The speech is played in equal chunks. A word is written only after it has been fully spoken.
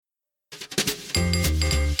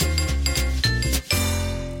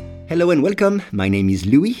Hello and welcome, my name is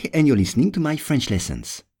Louis and you're listening to my French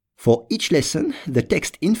lessons. For each lesson, the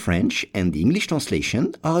text in French and the English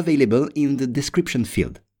translation are available in the description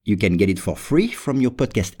field. You can get it for free from your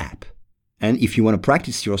podcast app. And if you want to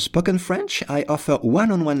practice your spoken French, I offer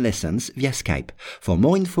one-on-one lessons via Skype. For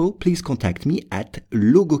more info, please contact me at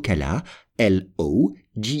logokala, Logokala,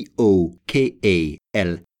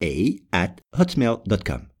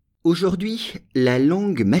 @hotmail.com. Aujourd'hui, la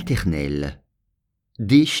langue maternelle.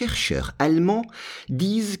 Des chercheurs allemands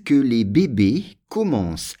disent que les bébés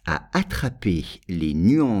commencent à attraper les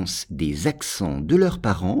nuances des accents de leurs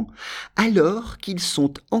parents alors qu'ils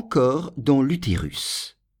sont encore dans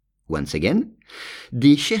l'utérus. Once again,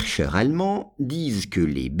 des chercheurs allemands disent que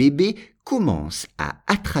les bébés commencent à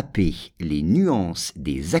attraper les nuances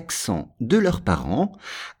des accents de leurs parents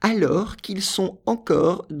alors qu'ils sont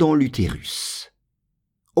encore dans l'utérus.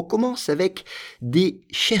 On commence avec des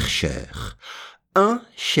chercheurs. Un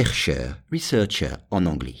chercheur, researcher en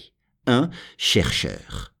anglais. Un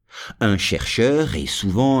chercheur. Un chercheur est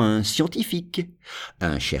souvent un scientifique.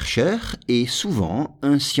 Un chercheur est souvent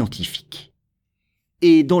un scientifique.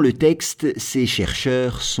 Et dans le texte, ces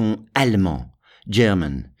chercheurs sont allemands.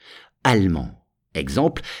 German. Allemand.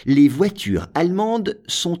 Exemple, les voitures allemandes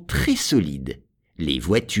sont très solides. Les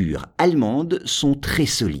voitures allemandes sont très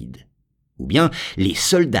solides. Ou bien, les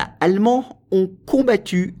soldats allemands ont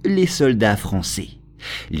combattu les soldats français.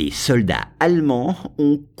 Les soldats allemands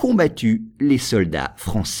ont combattu les soldats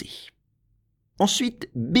français. Ensuite,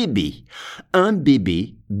 bébé. Un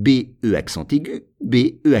bébé, B-E accent aigu,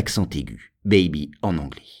 B-E accent aigu. Baby en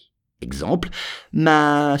anglais. Exemple,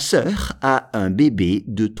 ma sœur a un bébé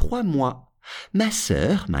de 3 mois. Ma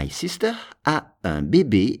sœur, my sister, a un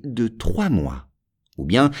bébé de 3 mois. Ou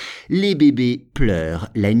bien, les bébés pleurent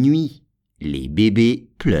la nuit. Les bébés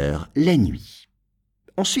pleurent la nuit.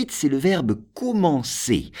 Ensuite, c'est le verbe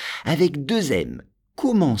commencer, avec 2 M.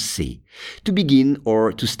 Commencer. To begin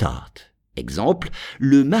or to start. Exemple,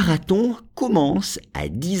 le marathon commence à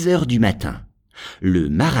 10 heures du matin. Le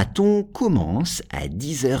marathon commence à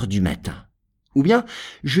 10 heures du matin. Ou bien,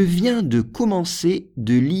 je viens de commencer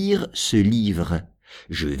de lire ce livre.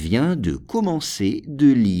 Je viens de commencer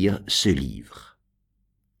de lire ce livre.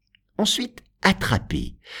 Ensuite,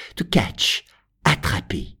 attraper. To catch.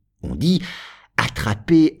 Attraper. On dit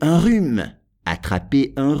attraper un rhume.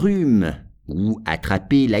 Attraper un rhume. Ou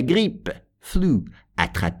attraper la grippe. Flu.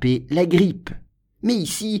 Attraper la grippe. Mais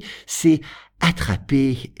ici, c'est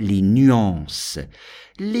attraper les nuances.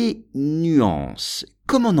 Les nuances.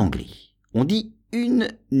 Comme en anglais. On dit une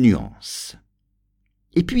nuance.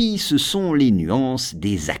 Et puis, ce sont les nuances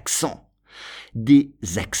des accents. Des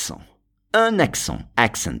accents. Un accent.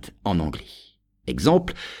 Accent en anglais.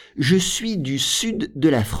 Exemple, je suis du sud de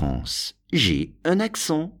la France. J'ai un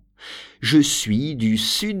accent. Je suis du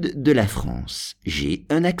sud de la France. J'ai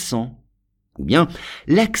un accent. Ou bien,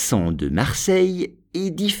 l'accent de Marseille est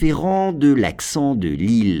différent de l'accent de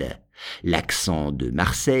Lille. L'accent de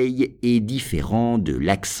Marseille est différent de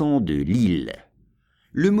l'accent de Lille.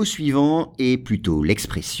 Le mot suivant est plutôt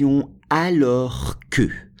l'expression alors que.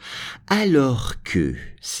 Alors que,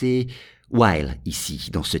 c'est while ici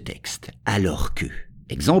dans ce texte. Alors que.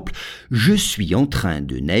 Exemple, je suis en train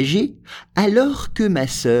de nager alors que ma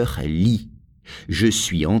sœur lit. Je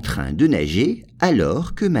suis en train de nager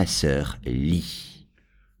alors que ma sœur lit.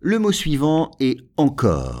 Le mot suivant est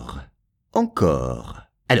encore. Encore.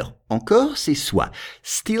 Alors, encore, c'est soit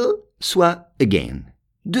still, soit again.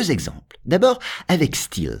 2 exemples. D'abord, avec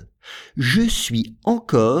still. Je suis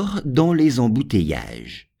encore dans les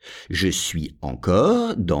embouteillages. Je suis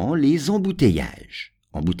encore dans les embouteillages.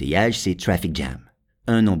 Embouteillage, c'est traffic jam.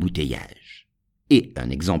 Un embouteillage. Et un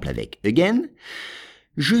exemple avec again.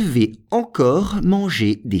 Je vais encore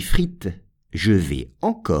manger des frites. Je vais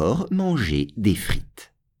encore manger des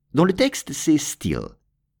frites. Dans le texte, c'est still.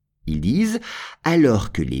 Ils disent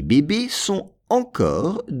alors que les bébés sont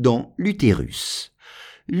encore dans l'utérus.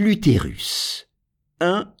 L'utérus.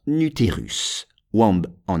 Un utérus. Womb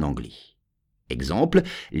en anglais. Exemple,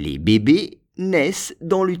 les bébés naissent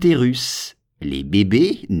dans l'utérus. Les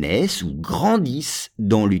bébés naissent ou grandissent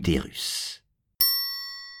dans l'utérus.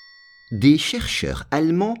 Des chercheurs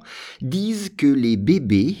allemands disent que les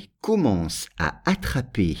bébés commencent à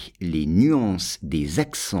attraper les nuances des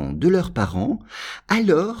accents de leurs parents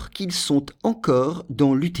alors qu'ils sont encore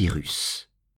dans l'utérus.